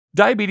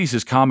Diabetes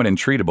is common and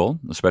treatable,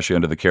 especially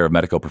under the care of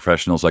medical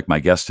professionals like my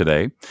guest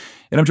today.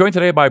 And I'm joined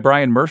today by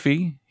Brian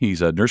Murphy. He's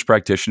a nurse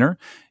practitioner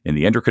in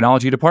the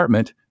endocrinology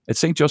department at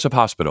St. Joseph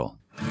Hospital.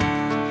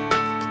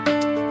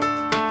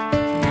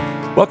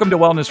 Welcome to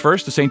Wellness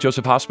First, the St.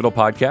 Joseph Hospital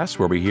podcast,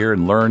 where we hear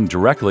and learn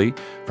directly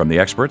from the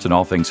experts in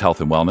all things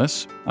health and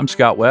wellness. I'm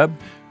Scott Webb.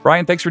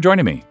 Brian, thanks for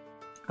joining me.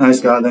 Hi,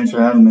 Scott. Thanks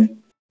for having me.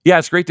 Yeah,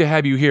 it's great to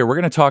have you here. We're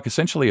going to talk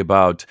essentially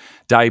about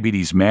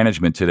diabetes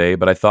management today,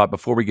 but I thought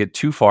before we get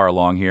too far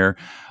along here,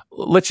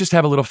 let's just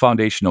have a little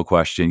foundational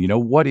question.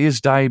 What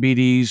is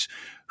diabetes?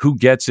 Who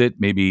gets it?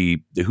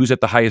 Maybe who's at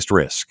the highest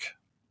risk?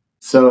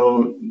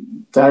 So,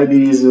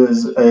 diabetes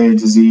is a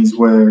disease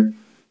where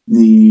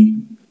the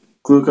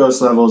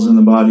glucose levels in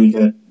the body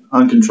get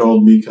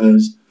uncontrolled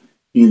because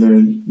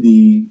either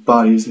the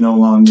body is no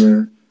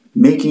longer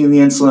making the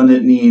insulin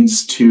it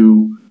needs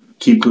to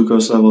keep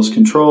glucose levels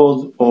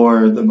controlled,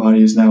 or the body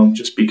has now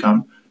just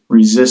become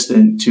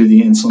resistant to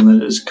the insulin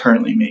that it is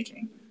currently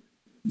making.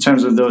 In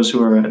terms of those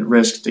who are at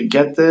risk to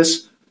get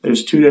this,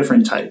 there's two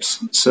different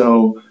types.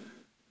 So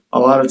a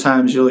lot of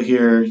times you'll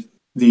hear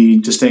the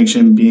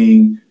distinction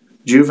being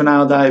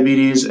juvenile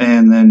diabetes,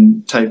 and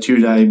then type 2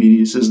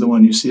 diabetes is the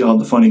one you see all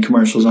the funny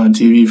commercials on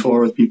TV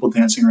for, with people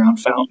dancing around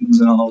fountains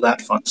and all of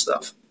that fun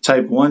stuff.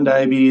 Type 1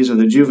 diabetes, or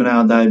the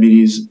juvenile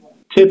diabetes,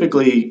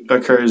 typically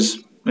occurs,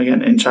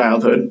 again, in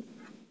childhood,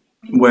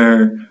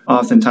 where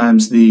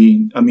oftentimes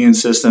the immune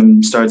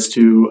system starts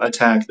to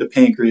attack the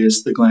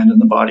pancreas, the gland in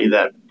the body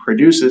that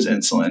produces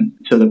insulin,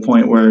 to the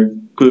point where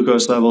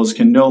glucose levels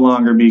can no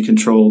longer be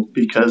controlled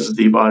because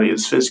the body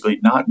is physically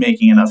not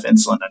making enough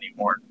insulin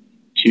anymore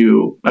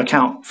to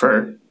account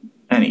for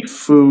any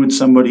food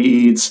somebody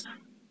eats,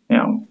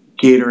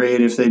 Gatorade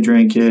if they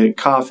drink it,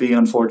 coffee,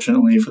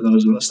 unfortunately, for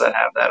those of us that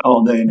have that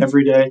all day and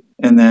every day.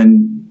 And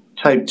then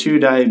type 2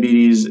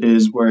 diabetes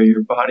is where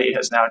your body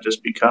has now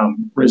just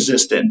become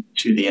resistant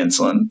to the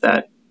insulin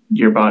that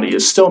your body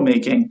is still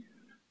making,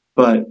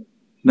 but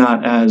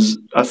not as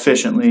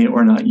efficiently,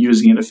 or not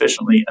using it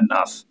efficiently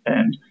enough.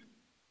 And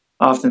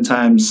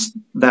oftentimes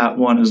that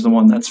one is the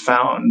one that's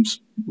found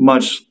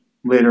much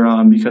later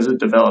on because it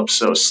develops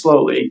so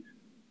slowly,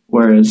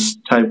 whereas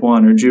type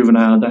 1 or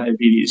juvenile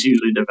diabetes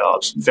usually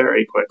develops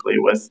very quickly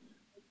with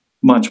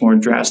much more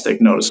drastic,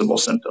 noticeable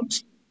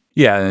symptoms.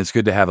 Yeah, and it's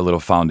good to have a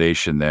little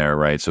foundation there,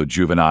 right? So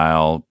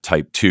juvenile,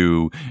 type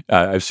 2,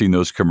 I've seen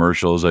those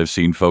commercials. I've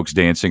seen folks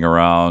dancing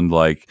around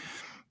like,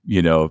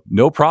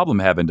 no problem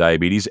having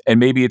diabetes. And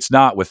maybe it's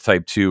not with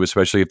type 2,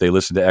 especially if they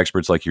listen to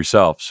experts like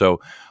yourself. So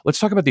let's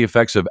talk about the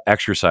effects of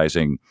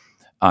exercising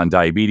on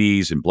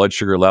diabetes and blood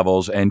sugar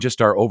levels and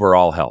just our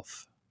overall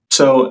health.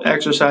 So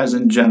exercise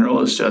in general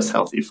is just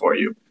healthy for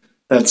you.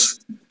 That's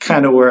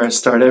kind of where I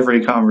start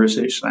every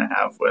conversation I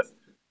have with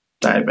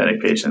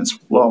diabetic patients.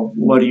 Well,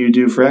 what do you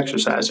do for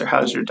exercise, or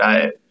how's your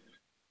diet?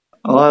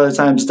 A lot of the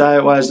times,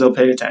 diet-wise, they'll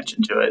pay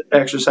attention to it.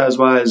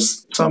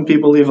 Exercise-wise, some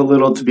people leave a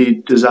little to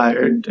be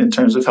desired in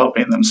terms of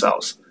helping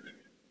themselves.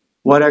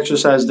 What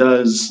exercise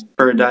does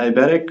for a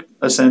diabetic,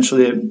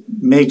 essentially, it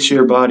makes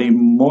your body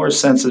more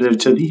sensitive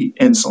to the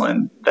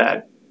insulin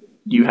that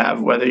you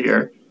have, whether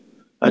you're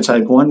a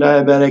type 1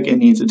 diabetic and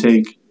need to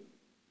take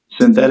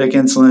synthetic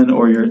insulin,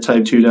 or you're a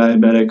type 2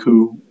 diabetic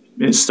who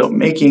is still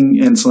making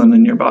insulin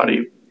in your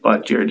body,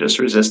 but you're just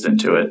resistant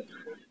to it.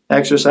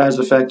 Exercise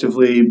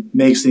effectively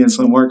makes the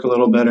insulin work a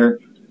little better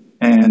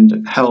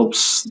and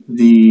helps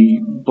the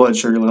blood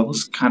sugar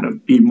levels kind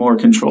of be more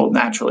controlled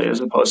naturally,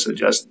 as opposed to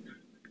just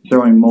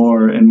throwing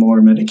more and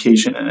more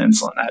medication and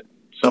insulin at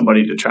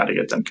somebody to try to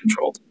get them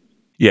controlled.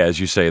 Yeah, as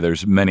you say,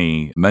 there's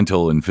many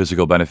mental and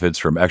physical benefits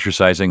from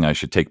exercising. I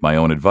should take my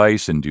own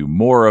advice and do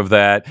more of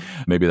that.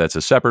 Maybe that's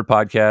a separate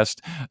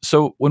podcast.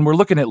 So when we're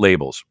looking at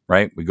labels,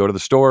 right? We go to the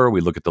store, we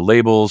look at the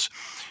labels.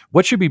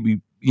 What should we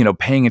be,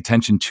 paying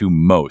attention to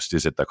most?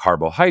 Is it the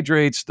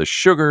carbohydrates, the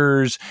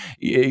sugars?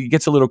 It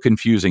gets a little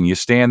confusing. You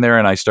stand there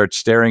and I start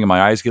staring and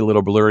my eyes get a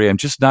little blurry. I'm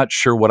just not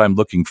sure what I'm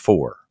looking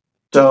for.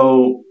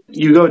 So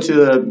you go to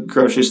the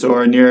grocery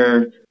store and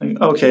you're like,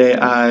 okay,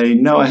 I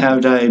know I have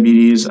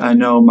diabetes. I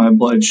know my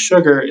blood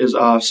sugar is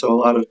off. So a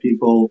lot of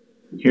people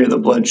hear the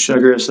blood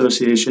sugar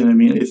association and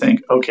immediately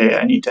think, okay,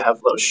 I need to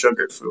have low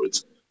sugar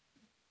foods.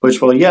 Which,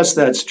 well, yes,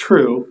 that's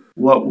true.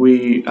 What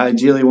we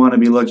ideally want to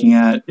be looking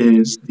at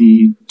is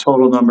the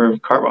total number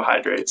of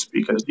carbohydrates,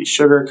 because the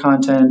sugar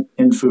content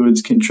in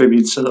foods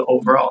contributes to the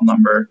overall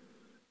number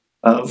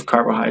of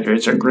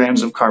carbohydrates, or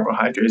grams of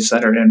carbohydrates,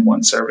 that are in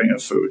one serving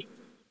of food.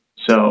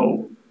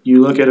 So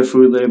you look at a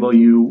food label,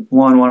 you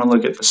want to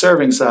look at the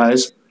serving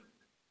size.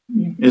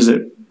 Is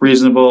it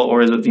reasonable,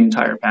 or is it the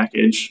entire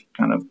package?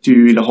 Kind of, do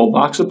you eat a whole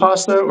box of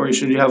pasta, or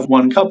should you have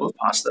 1 cup of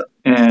pasta?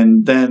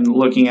 And then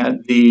looking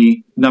at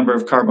the number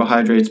of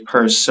carbohydrates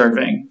per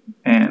serving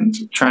and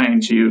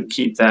trying to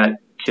keep that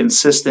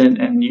consistent,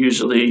 and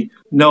usually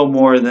no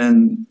more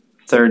than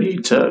 30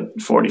 to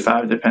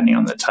 45, depending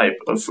on the type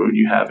of food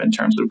you have in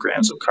terms of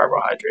grams of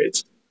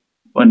carbohydrates.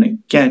 When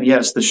again,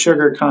 yes, the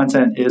sugar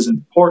content is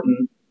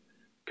important,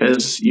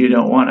 because you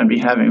don't want to be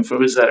having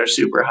foods that are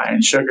super high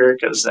in sugar,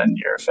 because then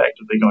you're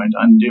effectively going to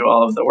undo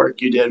all of the work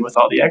you did with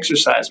all the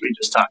exercise we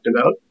just talked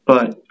about.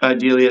 But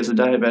ideally, as a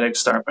diabetic,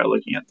 start by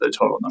looking at the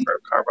total number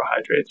of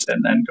carbohydrates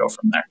and then go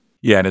from there.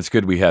 Yeah, and it's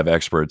good we have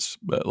experts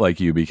like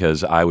you,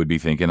 because I would be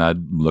thinking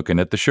I'd looking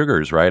at the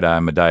sugars, right?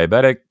 I'm a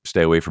diabetic,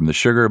 stay away from the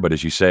sugar. But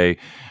as you say,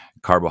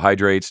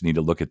 carbohydrates, need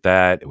to look at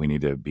that. We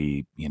need to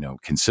be,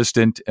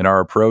 consistent in our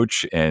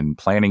approach and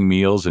planning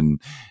meals.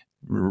 And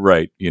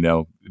right,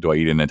 do I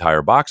eat an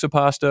entire box of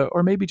pasta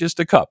or maybe just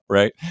a cup,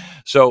 right?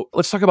 So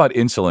let's talk about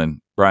insulin,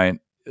 Brian.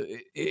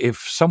 If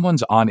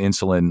someone's on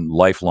insulin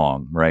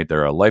lifelong, right,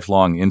 they're a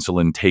lifelong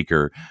insulin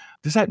taker,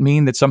 does that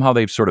mean that somehow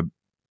they've sort of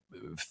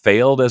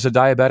failed as a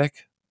diabetic?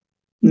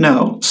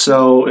 No,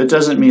 so it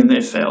doesn't mean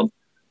they failed.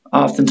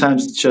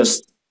 Oftentimes it's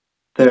just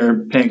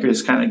their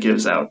pancreas kind of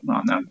gives out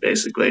on them,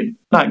 basically.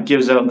 Not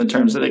gives out in the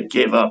terms that it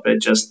gave up,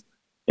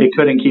 it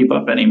couldn't keep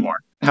up anymore.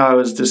 How I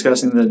was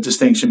discussing the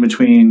distinction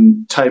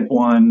between type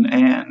 1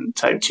 and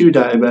type 2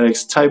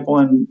 diabetics, type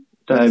 1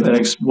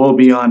 diabetics will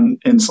be on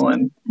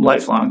insulin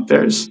lifelong.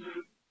 There's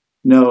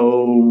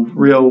no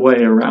real way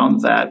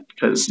around that,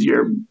 because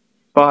your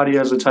body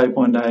as a type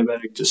 1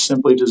 diabetic just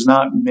simply does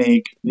not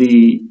make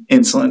the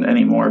insulin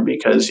anymore,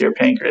 because your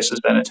pancreas has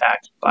been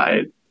attacked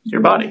by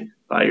your body,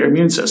 by your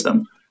immune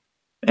system.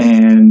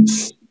 And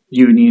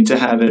you need to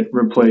have it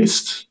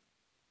replaced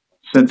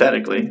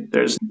synthetically.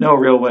 There's no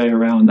real way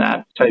around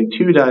that. Type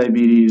 2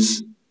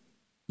 diabetes,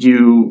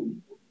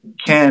 you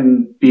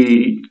can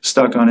be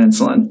stuck on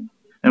insulin.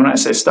 And when I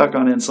say stuck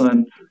on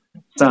insulin,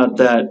 it's not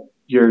that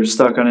you're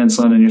stuck on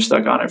insulin and you're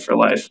stuck on it for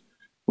life.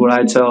 What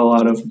I tell a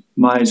lot of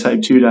my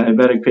type 2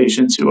 diabetic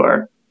patients who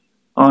are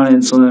on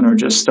insulin or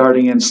just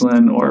starting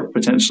insulin, or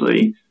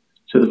potentially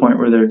to the point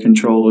where their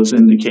control is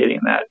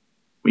indicating that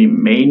we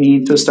may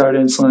need to start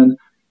insulin,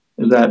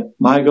 is that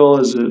my goal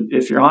is,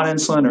 if you're on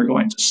insulin or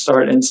going to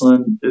start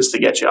insulin, is to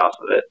get you off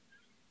of it.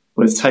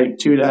 With type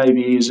 2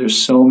 diabetes, there's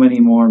so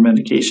many more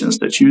medications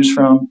to choose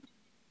from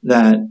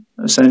that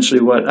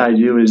essentially what I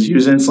do is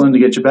use insulin to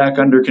get you back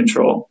under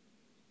control.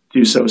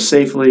 Do so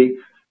safely.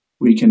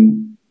 We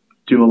can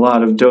do a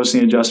lot of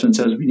dosing adjustments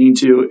as we need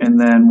to,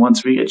 and then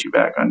once we get you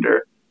back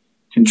under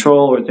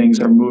control or things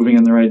are moving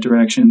in the right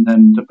direction,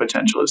 then the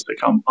potential is to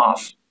come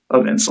off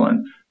of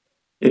insulin.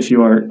 If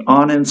you are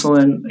on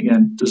insulin,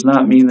 again, does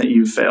not mean that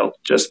you've failed.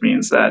 Just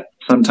means that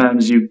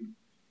sometimes you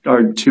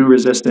are too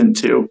resistant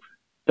to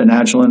the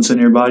natural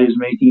insulin your body is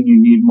making.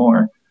 You need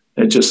more.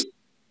 It just,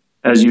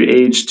 as you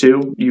age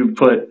too, you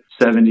put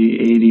 70,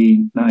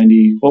 80,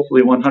 90,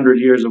 hopefully 100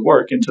 years of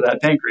work into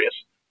that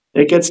pancreas.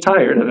 It gets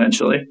tired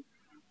eventually.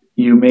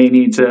 You may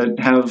need to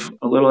have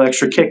a little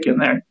extra kick in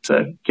there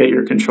to get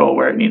your control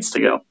where it needs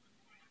to go.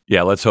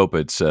 Yeah, let's hope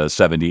it's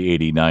 70,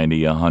 80,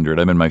 90, 100.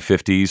 I'm in my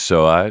 50s,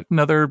 so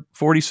another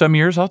 40-some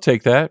years, I'll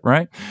take that,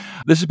 right?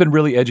 This has been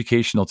really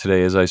educational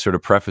today, as I sort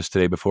of prefaced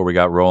today before we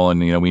got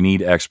rolling. We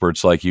need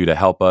experts like you to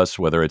help us,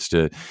 whether it's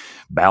to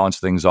balance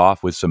things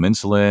off with some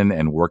insulin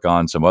and work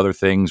on some other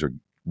things, or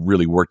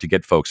really work to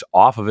get folks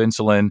off of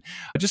insulin.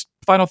 Just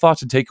final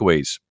thoughts and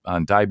takeaways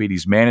on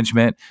diabetes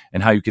management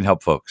and how you can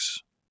help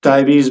folks.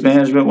 Diabetes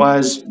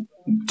management-wise,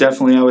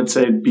 definitely I would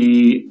say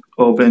be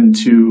open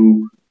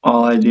to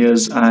all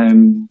ideas.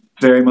 I'm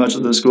very much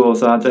of the school of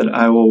thought that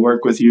I will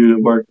work with you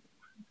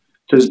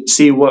to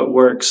see what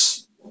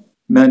works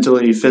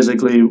mentally,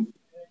 physically,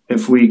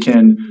 if we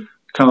can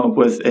come up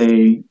with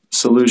a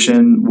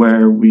solution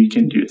where we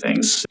can do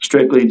things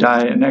strictly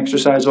diet and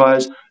exercise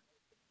wise.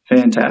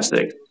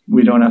 Fantastic.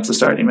 We don't have to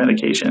start any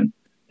medication.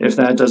 If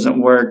that doesn't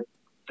work,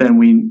 then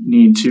we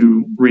need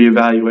to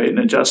reevaluate and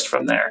adjust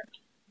from there.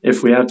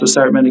 If we have to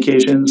start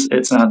medications,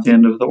 it's not the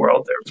end of the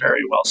world. They're very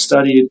well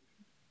studied,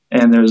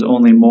 and there's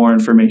only more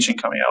information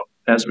coming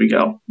out as we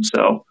go.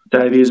 So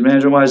diabetes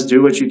management-wise,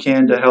 do what you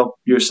can to help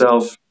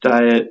yourself,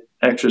 diet,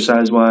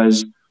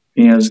 exercise-wise,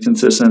 being as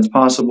consistent as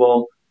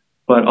possible,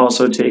 but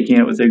also taking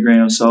it with a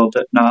grain of salt,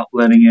 that not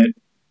letting it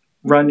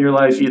run your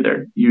life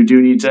either. You do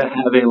need to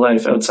have a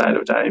life outside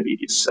of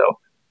diabetes. So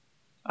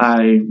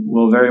I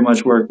will very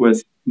much work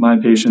with my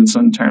patients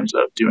in terms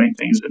of doing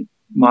things in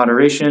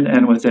moderation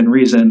and within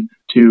reason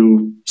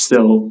to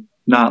still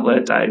not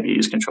let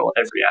diabetes control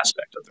every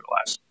aspect of their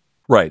lives.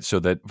 Right. So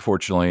that,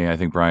 fortunately, I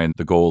think, Brian,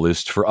 the goal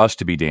is for us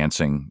to be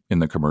dancing in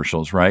the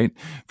commercials, right?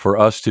 For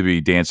us to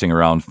be dancing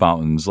around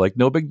fountains like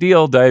no big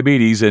deal,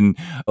 diabetes. And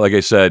like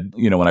I said,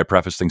 when I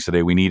preface things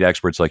today, we need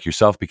experts like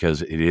yourself,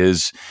 because it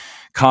is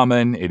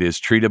common, it is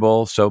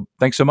treatable. So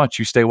thanks so much.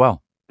 You stay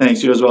well.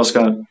 Thanks. You as well,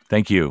 Scott.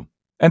 Thank you.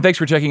 And thanks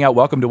for checking out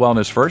Welcome to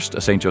Wellness First,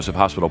 a St. Joseph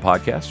Hospital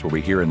podcast where we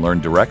hear and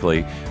learn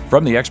directly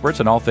from the experts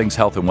on all things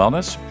health and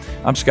wellness.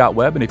 I'm Scott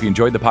Webb, and if you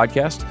enjoyed the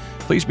podcast,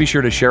 please be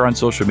sure to share on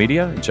social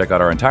media and check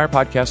out our entire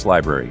podcast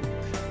library.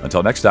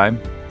 Until next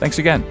time, thanks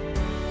again.